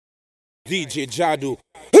DJ JaDo.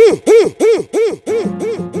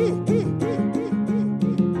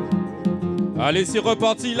 Allez, c'est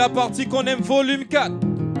reparti, la partie qu'on aime volume 4.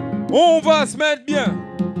 On va se mettre bien.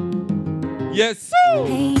 Yes.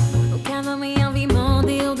 Hey, au cas où envie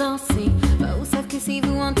monter ou danser, vous savez que si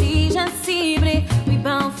vous en déjà ciblé, oui,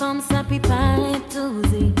 bah en forme ça peut paraître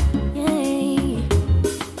osé. Yeah.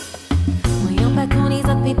 Voyons pas qu'on les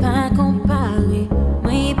autres peut pas comparer.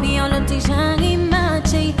 Moi et puis on l'a déjà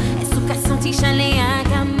rematché. Est-ce qu'à senti chalet à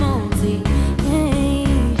qu'à monter?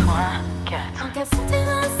 Yeah. 3, 4. En cas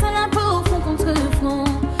de à la peau, front contre front.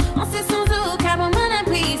 On sait sans eau, car on a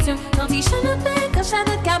l'impression. Quand il chante le bec, quand chante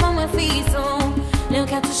le car on m'a frisson. Léon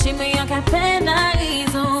qu'a touché, mais y'en qu'a peine la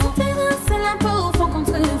raison. C'est la peau, front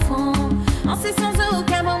contre front. On sait sans eau,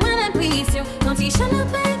 car on a l'impression. Quand il chante le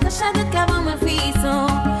bec, quand chante le car on m'a frisson.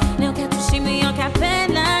 Léon qu'a touché, mais y'en qu'a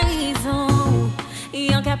peine la raison.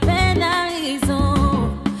 Y'en qu'a peine la raison.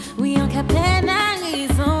 Oui, y'en qu'a peine la raison.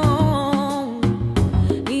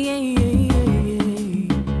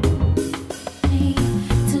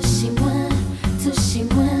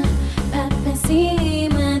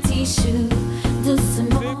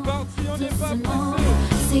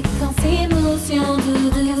 Émotion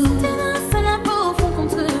doudou, c'est la peau fond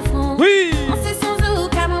contre front. Oui. On sait sans eau,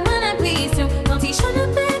 car on a l'impression. Quand il chante le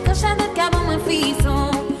bec, quand chante le car on m'a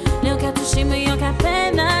frisson. Léon qu'a touché, mais y'en qu'a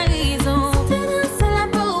peine la raison. C'est la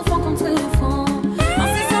peau fond contre front. On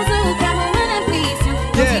sait sans eau, car on a l'impression.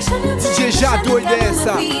 Quand il chante le bec, quand chante le car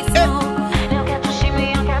on m'a frisson. Léon qu'a touché, mais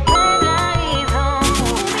y'en qu'a peine la raison.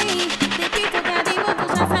 Oui, depuis tout qu'a dit, moi tout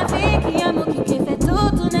ça, ça fait qu'il y a mot qui fait tout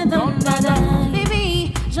tourner dans le dada.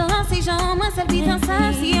 Moi seul vit en ça,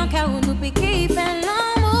 si en cas où nous piquer, il fait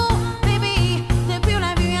l'amour. Baby, depuis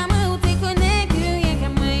la vue à moi où t'es connecté, rien qu'à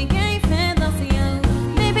moi qui fait danser.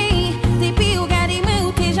 Baby, depuis où regardez moi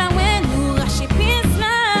où t'es Jwenn, nous racher pièce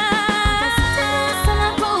là. C'est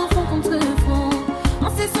la peau fond contre fond. On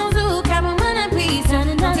sait sans eau, car on a l'impression.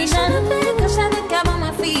 Quand il chante le bec, quand chante le car on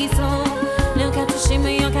m'a frisson. Léon qu'a touché,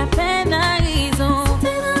 mais y'en qu'a peine la raison.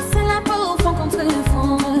 C'est la peau fond contre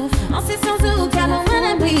fond. On sait sans eau, car on a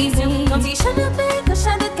l'impression. Quand il chante le bec, quand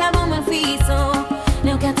chante le car on m'a frisson.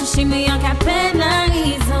 Léon qu'a touché, mais y'en qu'a peine la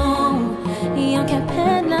raison. Y'en qu'a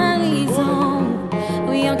peine la raison.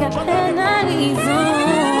 Oui, y'en qu'a peine la raison.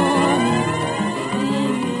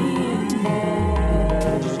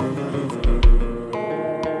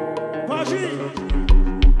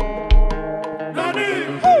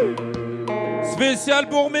 Spécial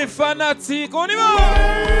pour mes fanatiques, on y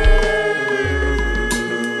va.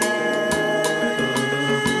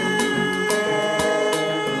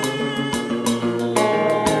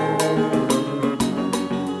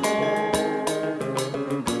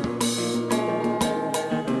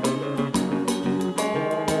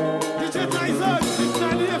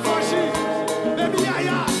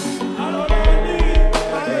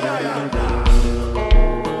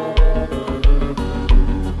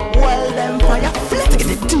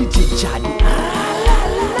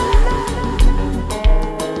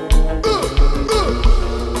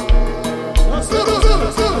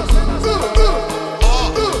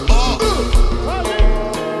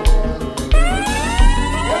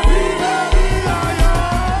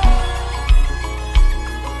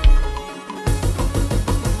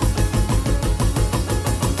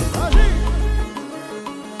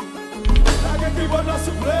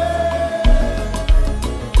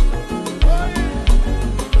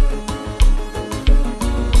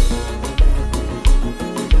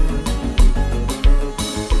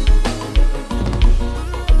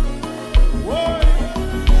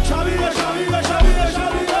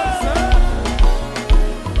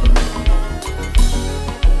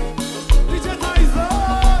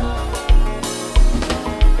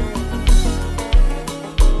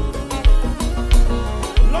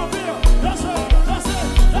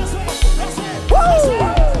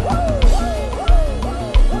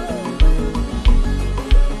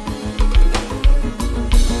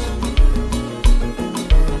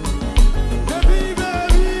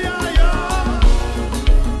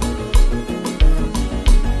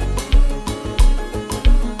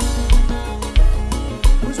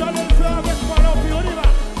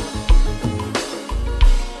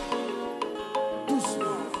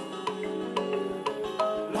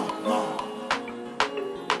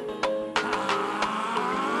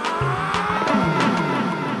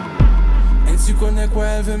 connais quoi,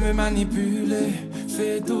 elle veut me manipuler.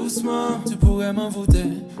 Fais doucement, tu pourrais m'envoûter.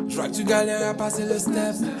 Je vois que tu galères à passer le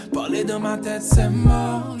step. Parler dans ma tête, c'est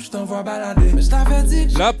mort. Je t'envoie balader. Mais je t'avais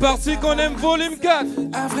dit que la partie qu'on aime, volume 4.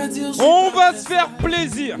 À vrai dire, on va se faire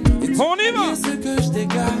plaisir. On y va. Ce que je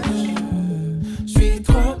dégage. Je suis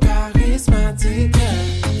trop charismatique.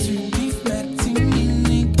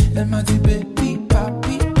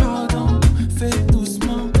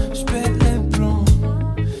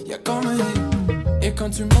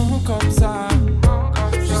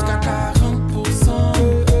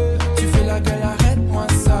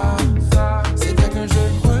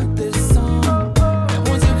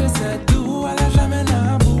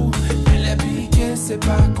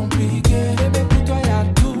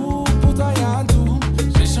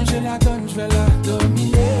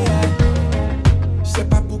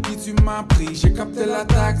 m'a pris, j'ai capté la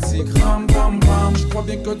tactique. Ram, bam, bam, je crois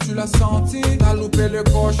bien que tu l'as senti. T'as loupé le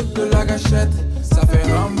coche de la gâchette. Ça fait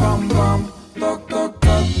ram, bam, bam, toc, toc,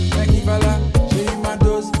 toc. Mais qui va là, j'ai eu ma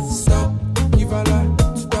dose, stop. Qui va là,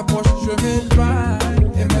 tu t'approches, je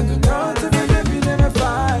m'éloigne. Et maintenant tu veux deviner mes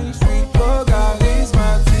failles. Je suis trop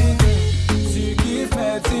charismatique. Tu kiffes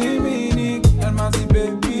mes timiniques. Elle m'a dit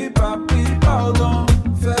baby, papi, pardon.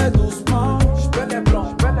 Fais doucement, j'fais les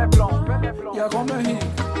plans, y'a qu'on me hit.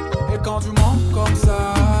 Et quand tu montes comme ça,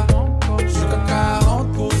 j'suis comme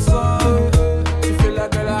 40%. Tu fais la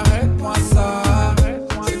gueule, arrête-moi ça.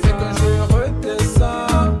 C'est fait que je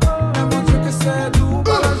redescends. Mais mon Dieu que c'est doux,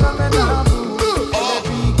 voilà jamais d'amour. Elle est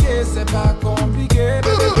piquée, c'est pas compliqué.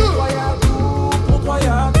 Bébé, pour toi y'a tout,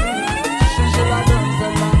 J'ai changé la donne,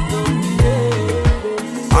 fais la dominer.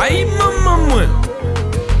 Aïe maman moi.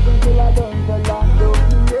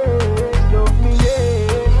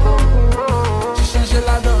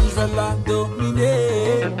 La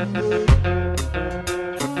dominer.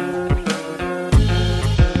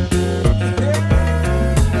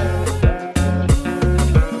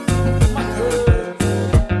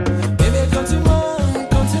 Bébé, quand tu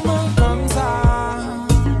montes comme ça,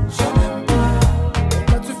 je n'aime pas.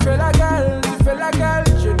 Quand tu fais la gueule,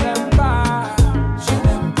 je n'aime pas.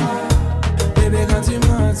 Bébé, quand tu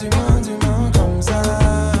montes comme ça,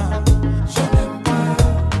 je n'aime pas.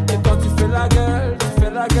 Et quand tu fais la gueule, tu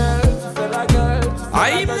fais la gueule.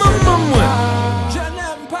 Aïe maman moi. Je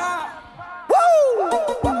n'aime pas.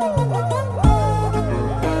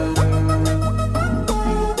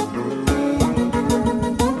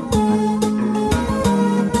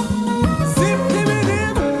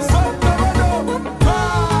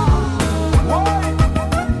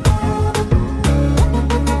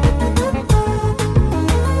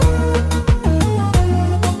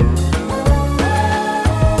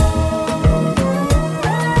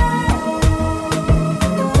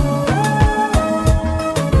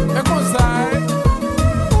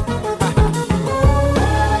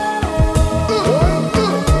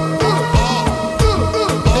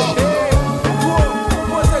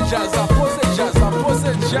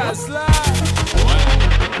 Jazz là.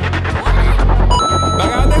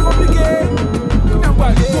 Bagarre compliqué. Comment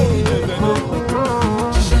pas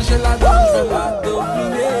j'ai changé la donne, je vais la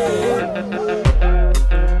dominer.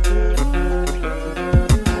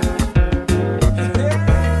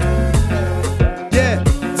 Yeah,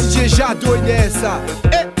 DJ JaDo et ça.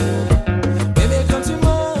 Bébé, quand tu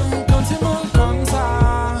montes comme ça,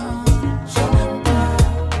 je n'aime pas.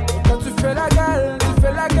 Et quand tu fais la gueule,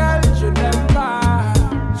 je n'aime pas.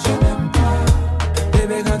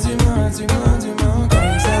 Bébé, quand tu montes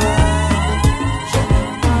comme ça, je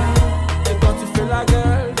n'aime pas. Et quand tu fais la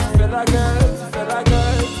gueule,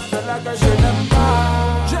 je n'aime pas.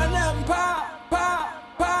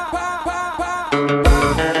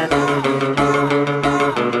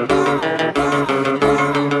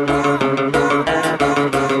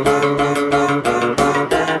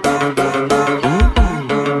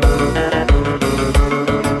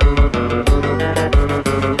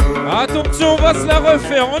 Attention, on va se la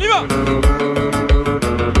refaire, on y va.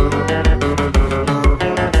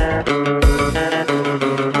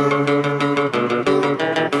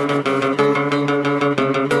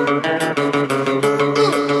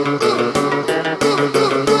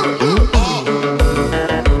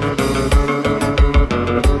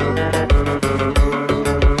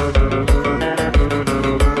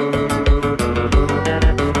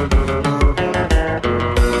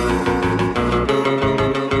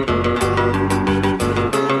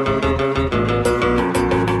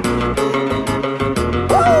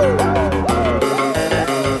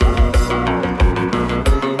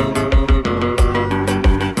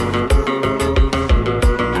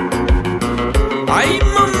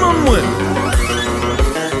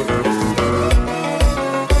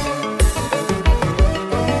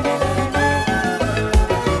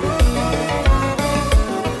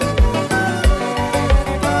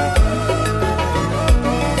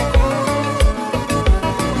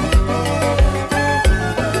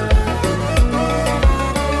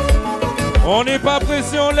 On n'est pas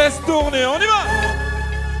pressé, on laisse tourner, on y va.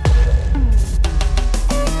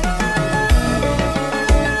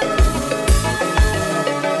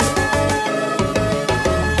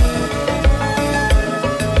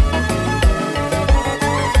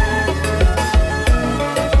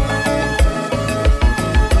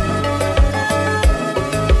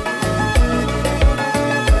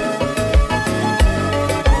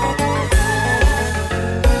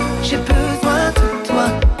 J'ai besoin de toi,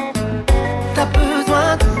 t'as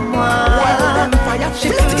besoin de moi.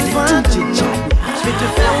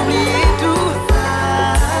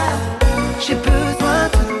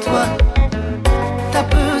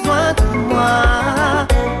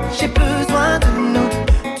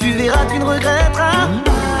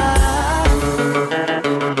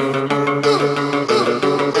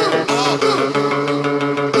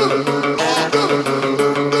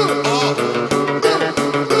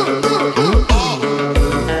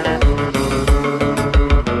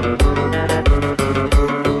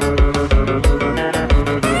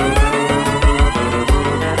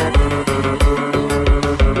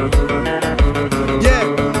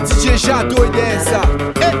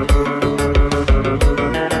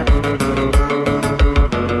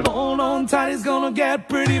 Everybody's gonna get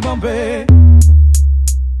pretty bumpy.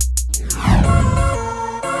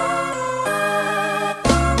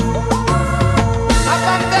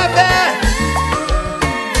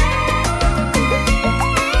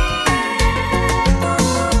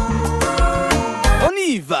 On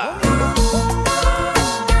y va.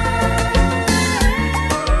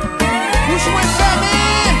 Bouche moins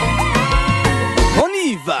fermée. On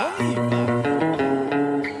y va.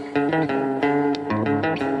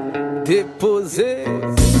 Déposer.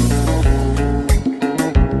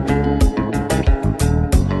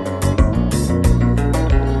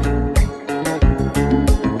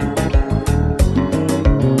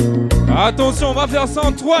 Attention, on va faire ça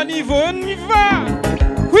en 3 niveaux. On y va.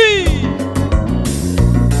 Oui.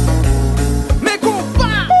 Mes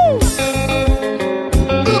compas.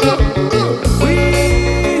 Oui.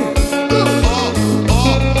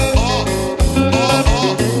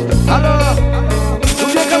 Alors, où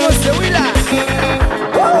j'ai commencé, oui là.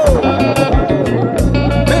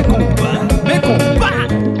 Mes compas, mes compas.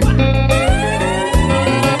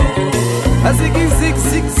 Ah, zig, zig,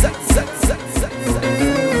 zig, zac, zac, zac, zac, zac.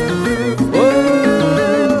 Oh,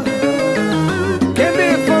 quelle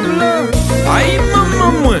belle femme là. Aïe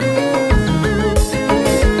maman moi.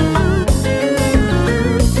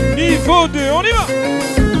 Niveau 2, on y va.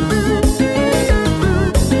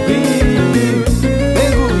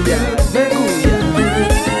 Bengouya, bengouya.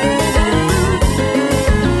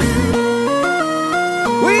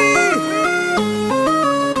 Oui.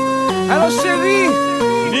 Alors chérie.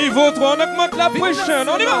 Niveau 3, on augmente la prochaine.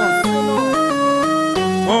 On y va.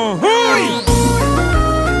 Oh, Oui.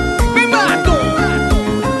 Bimato.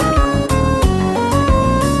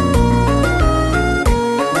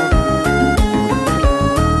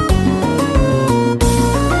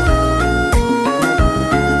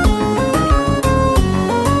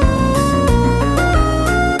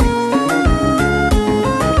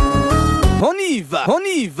 On y va, on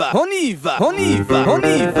y va, on y va, on y va, on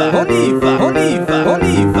y va, on y va, on y va, on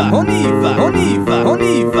y va, on y va, on y va, on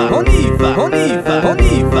y va, on y va, on y va, on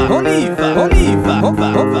y va, on y va, on y va, on va,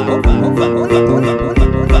 on va, on va, on va, on va, on va.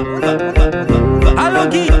 Allô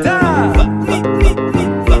guitare.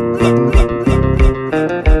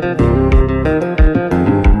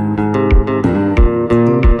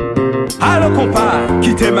 Allô compas,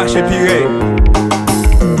 qui t'es marché piré.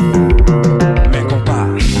 Mais compas.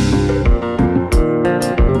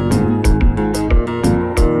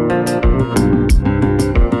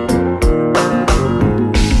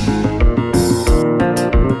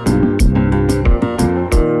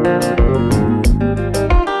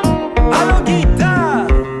 Allô guitare.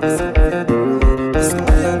 Parce qu'on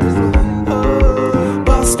vient de loin,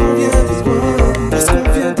 parce qu'on vient de loin, parce qu'on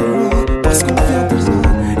vient de loin, parce qu'on vient de loin.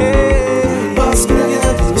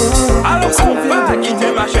 Alors qu'on va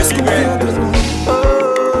quitter ma chaise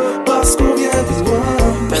parce qu'on vient de loin,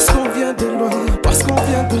 parce qu'on vient de loin, parce qu'on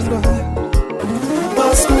vient de loin,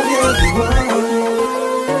 parce qu'on vient de loin.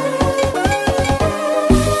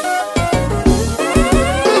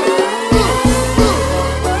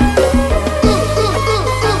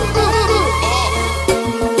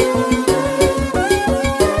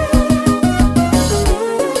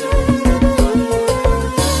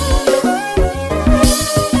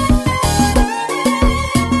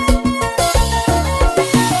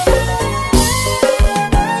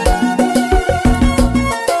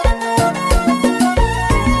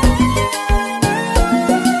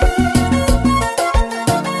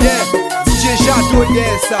 Yeah, DJ JaDo,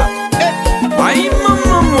 yes, ça. Aïe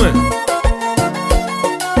maman moi.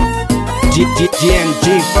 GNG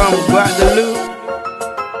from Guadeloupe.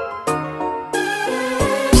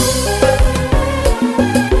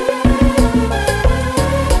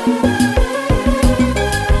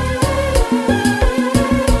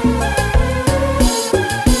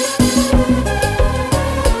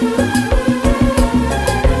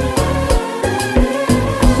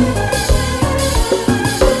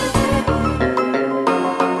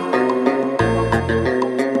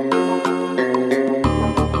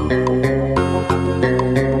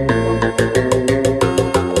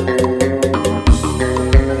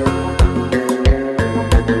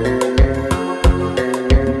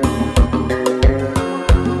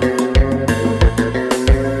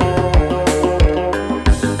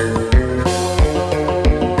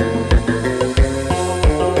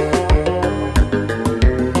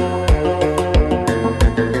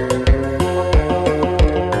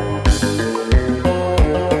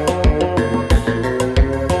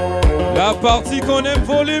 La partie qu'on aime,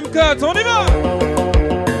 volume 4, on y va.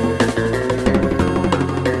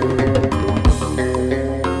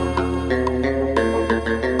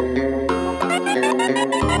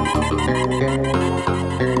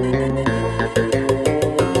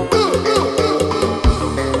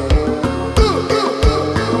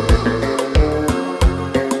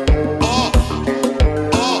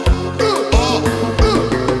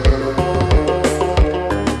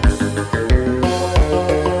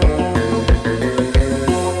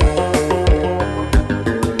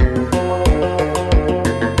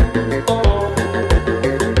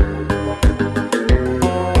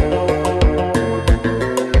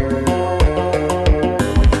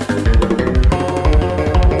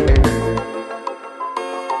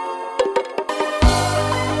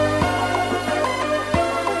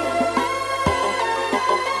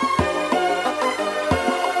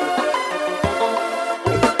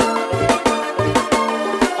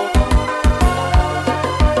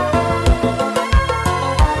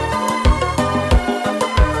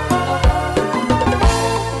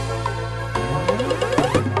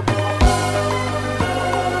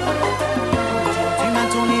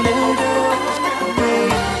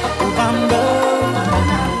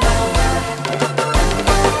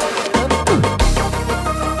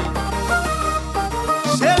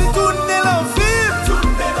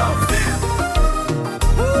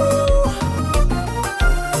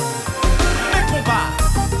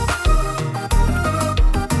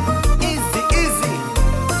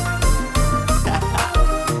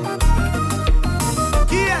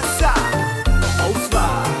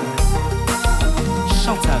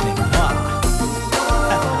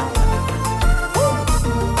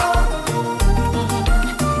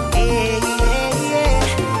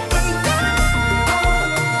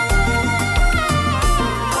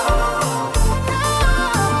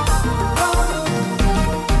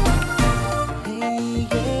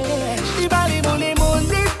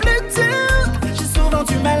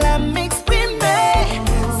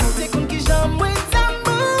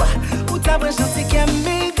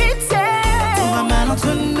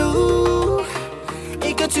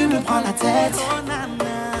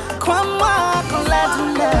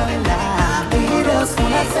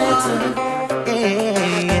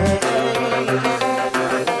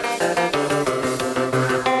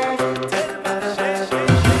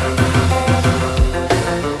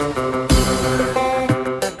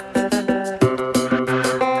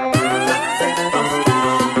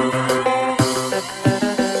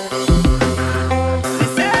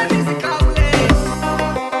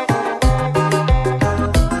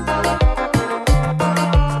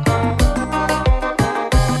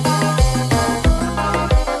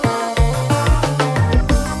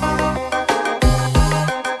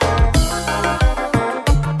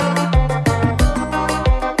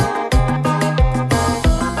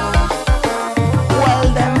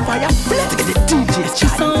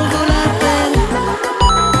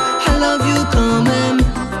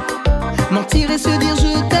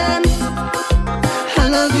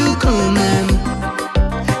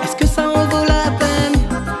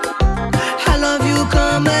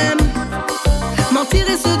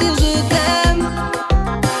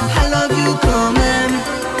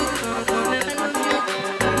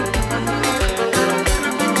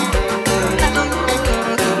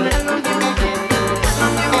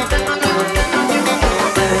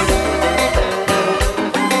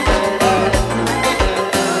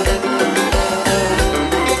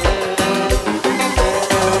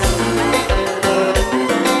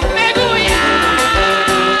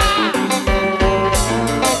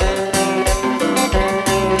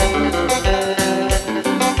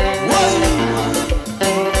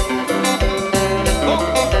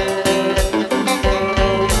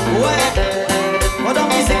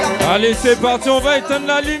 Allez, c'est parti, on va éteindre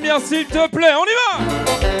la lumière s'il te plaît, on y va.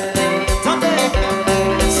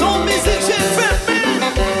 Son musique, j'ai fermé.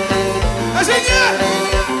 Ingénieur.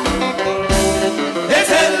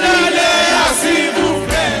 Éteindre la lumière, s'il vous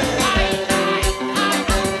plaît.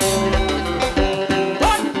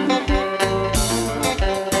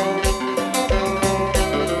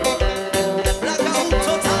 Blackout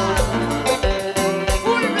total.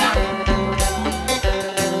 Full black.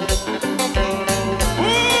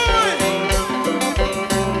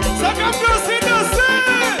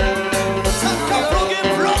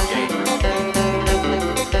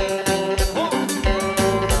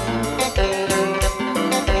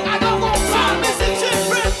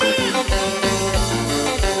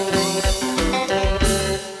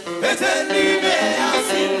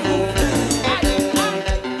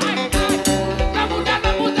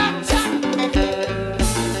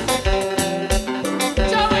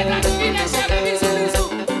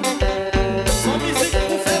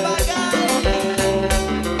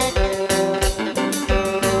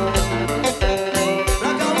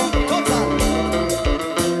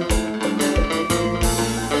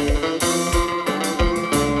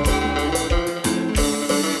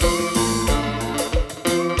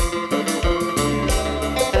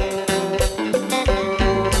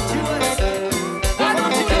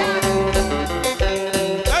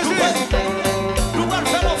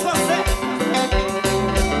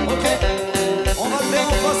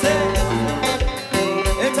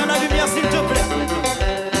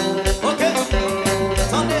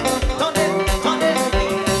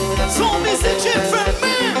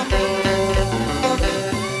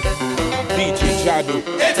 DJ JaDo.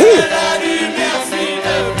 Éteins la lumière, s'il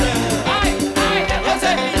te plaît.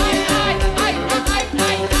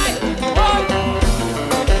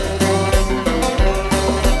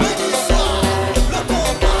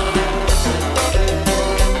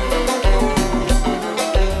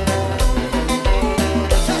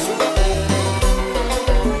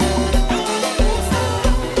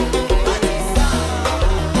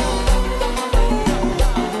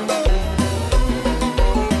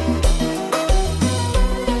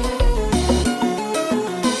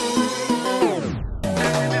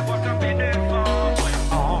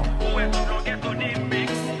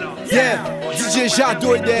 Yeah, DJ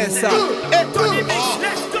JaDo est derrière ça.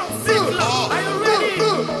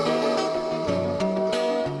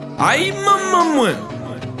 Aïe maman moi.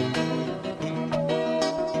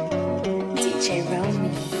 DJ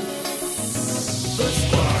Romy.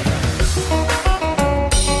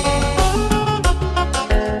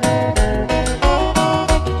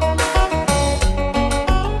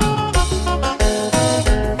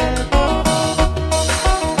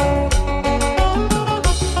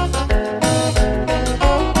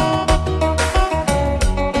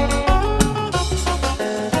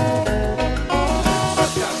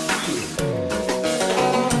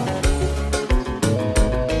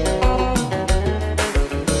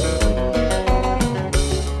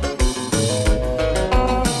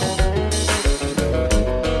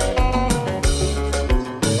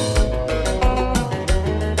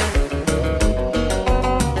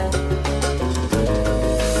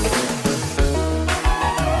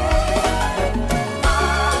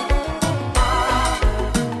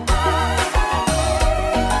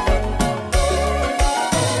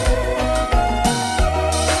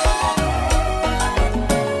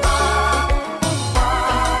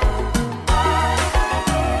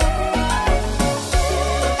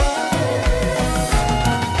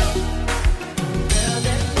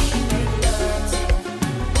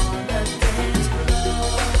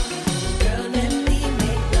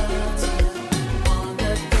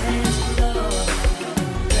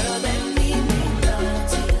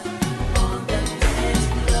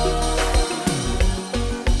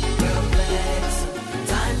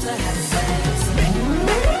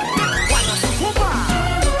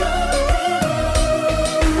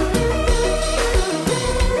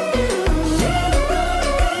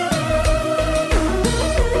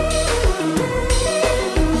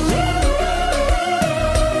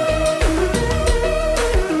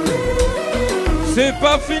 C'est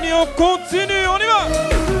pas fini, on continue, on y va.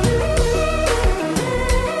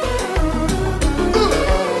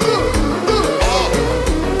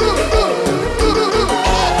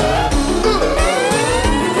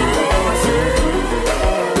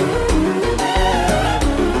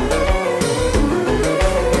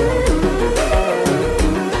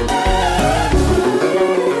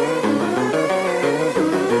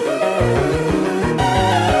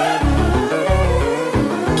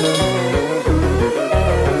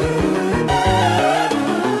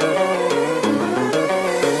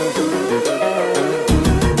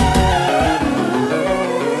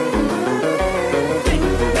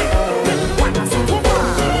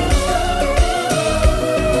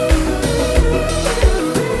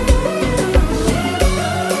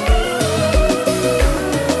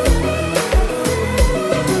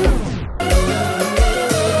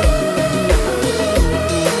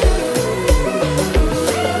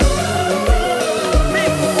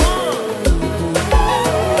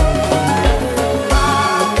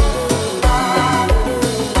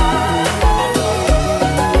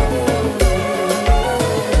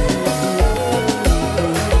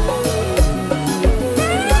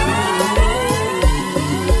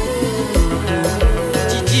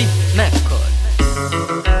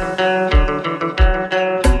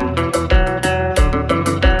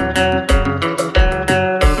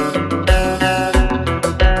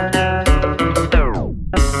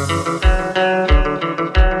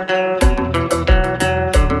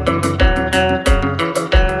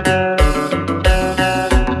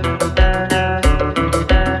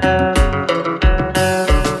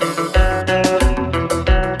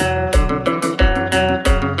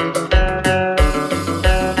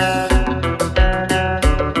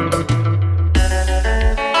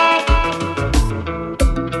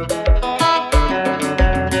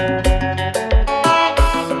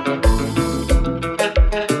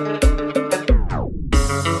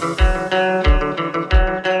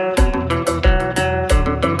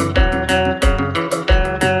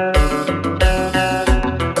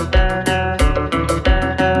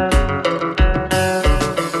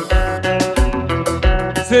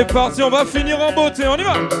 parti, on va finir en beauté, on y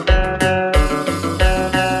va.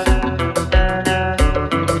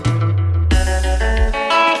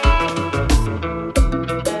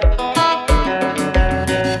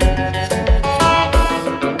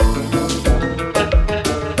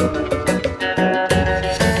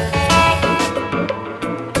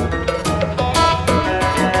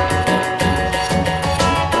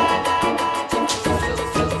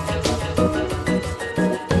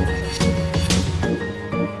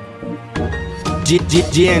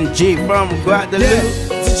 GNG from Guadeloupe.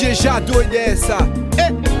 Yeah, DJ JaDo et ça.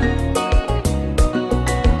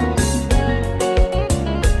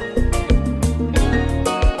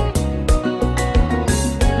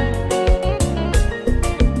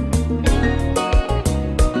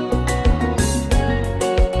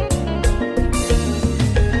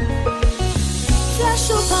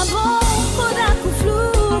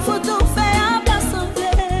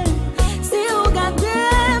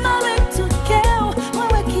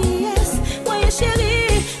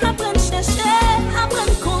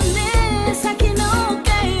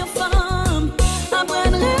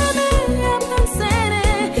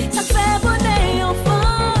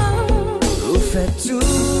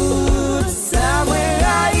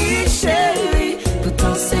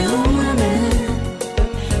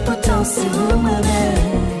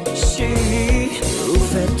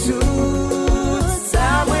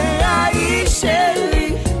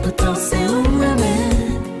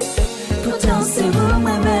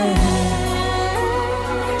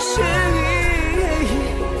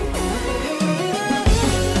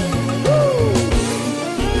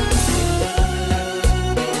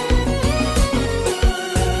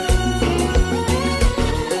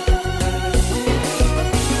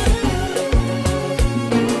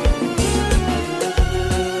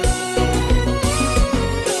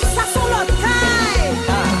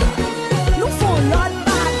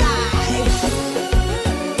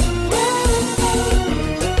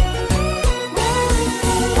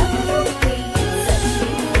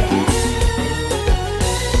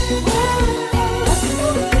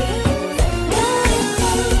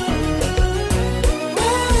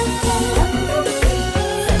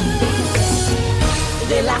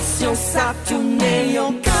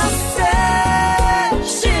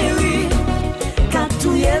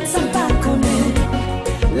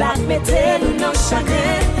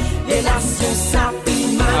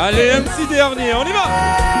 Allez, un petit dernier, on y va.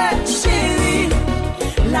 Chérie,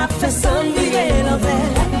 la fait s'ennuyer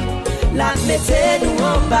l'envers, la mettez-nous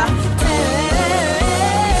en bas.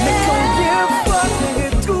 Mais combien de fois j'ai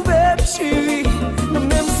retrouvé chérie, dans la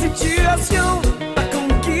même situation, pas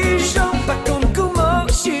comme qui j'en, pas comme comment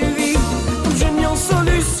chérie, j'ai mis en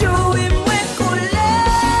solution et moi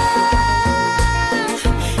colère,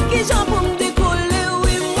 qui j'en pour me décoller,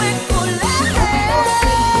 oui moi colère.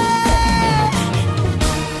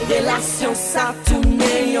 Relation ça tourne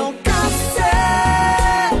en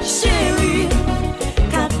cancer, chérie,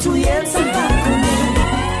 quand tout y est ça va connaître,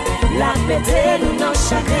 la bête nous dans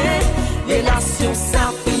chagrin, relation ça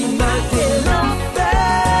puis malgré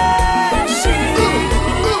l'enfer, chérie,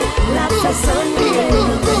 la personne qui est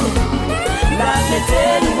la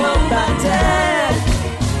bête nous en bataille.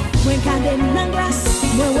 Moi garder dans glace,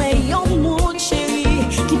 moi ouais yon monde chérie,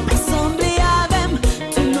 qui peut sembler avec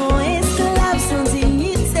tout non esclave sans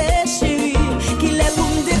dignité chérie, qui lève pour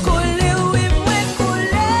me décoller, oui moi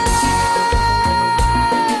colère,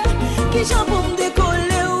 qui j'en pour me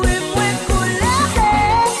décoller, oui moi colère,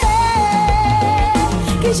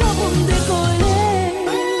 qui j'en pour me décoller.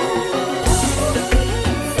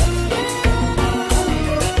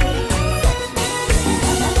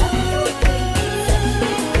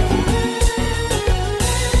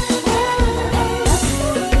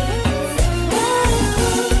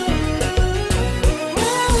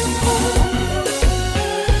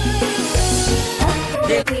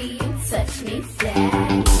 Touch me flat.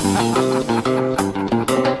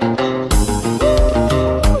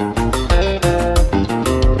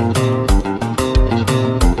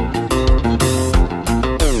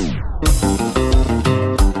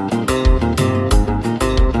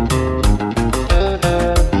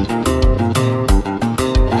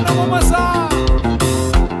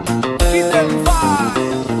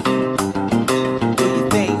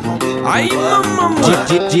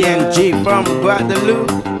 GNG from Guadeloupe.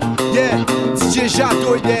 Yeah, DJ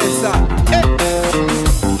JaDo et ça.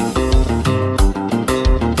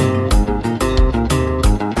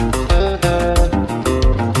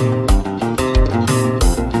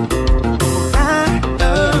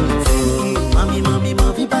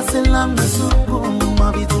 Mami, passer l'âme de soupe.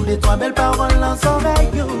 Mami, toutes les trois belles paroles en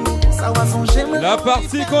oreilles. La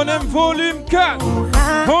partie qu'on aime volume 4.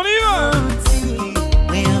 On y va.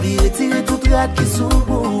 Moi envie retirer tout rate qui sous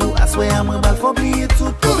vous. Assoyer à moi mal faut oublier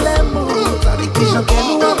tout problème. Avec qui j'en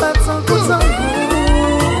qu'elle nous abat sans coup sans goût.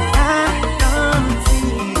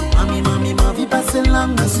 Mami, m'envie passer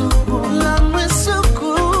langue sous cou. Langue sous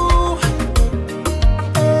cou.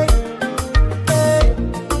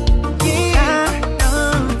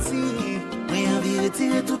 Moi envie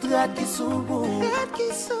retirer tout rate qui sous vous.